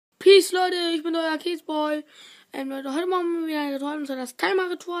Peace, Leute, ich bin euer Caseboy. Leute, heute machen wir wieder ein Ritual, und zwar das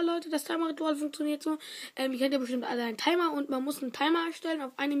Timer-Ritual, Leute. Das Timer-Ritual funktioniert so. Ihr kennt ja bestimmt alle einen Timer und man muss einen Timer erstellen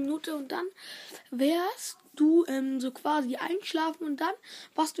auf 1 Minute und dann wärst du so quasi einschlafen und dann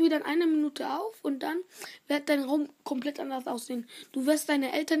wachst du wieder in 1 Minute auf und dann wird dein Raum komplett anders aussehen. Du wirst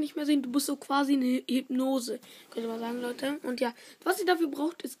deine Eltern nicht mehr sehen, du bist so quasi eine Hypnose, könnte man sagen, Leute. Und ja, was ihr dafür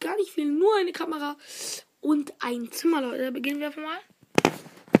braucht, ist gar nicht viel, nur eine Kamera und ein Zimmer, Leute. Da beginnen wir einfach mal.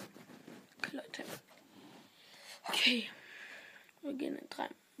 Leute. Okay. Wir gehen in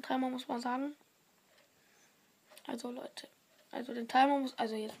Timer, muss man sagen. Also, Leute. Also, den Timer muss.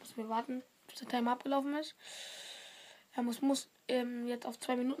 Also, jetzt müssen wir warten, bis der Timer abgelaufen ist. Er muss jetzt auf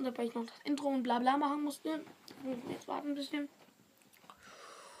 2 Minuten, weil ich noch das Intro und bla bla machen musste. Jetzt warten ein bisschen.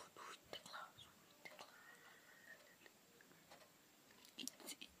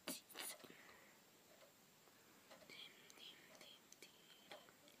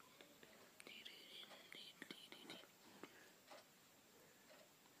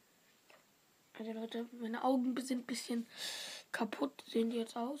 Also Leute, meine Augen sind ein bisschen kaputt. Sehen die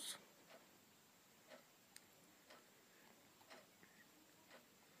jetzt aus?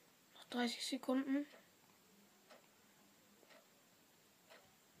 Noch 30 Sekunden.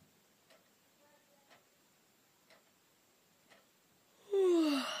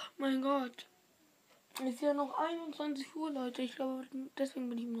 Mein Gott. Es ist ja noch 21 Uhr, Leute. Ich glaube, deswegen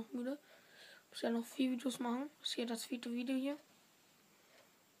bin ich noch müde. Ich muss ja noch 4 Videos machen. Das ist hier das 4. Video hier.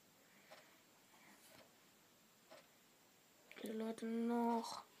 Also Leute,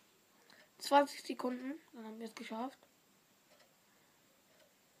 noch 20 Sekunden. Dann haben wir es geschafft.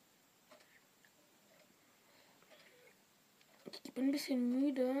 Ich bin ein bisschen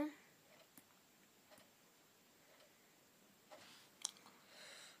müde.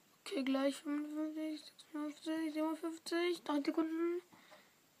 Okay, gleich 55, 56, 57, 3 Sekunden.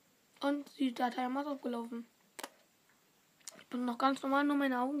 Und die Datei ist abgelaufen. Ich bin noch ganz normal, nur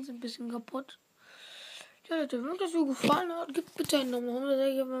meine Augen sind ein bisschen kaputt. Ja, Leute, wenn euch das so gefallen hat, gebt bitte einen Daumen nach oben. Dann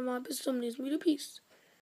sage ich einfach mal bis zum nächsten Video. Peace.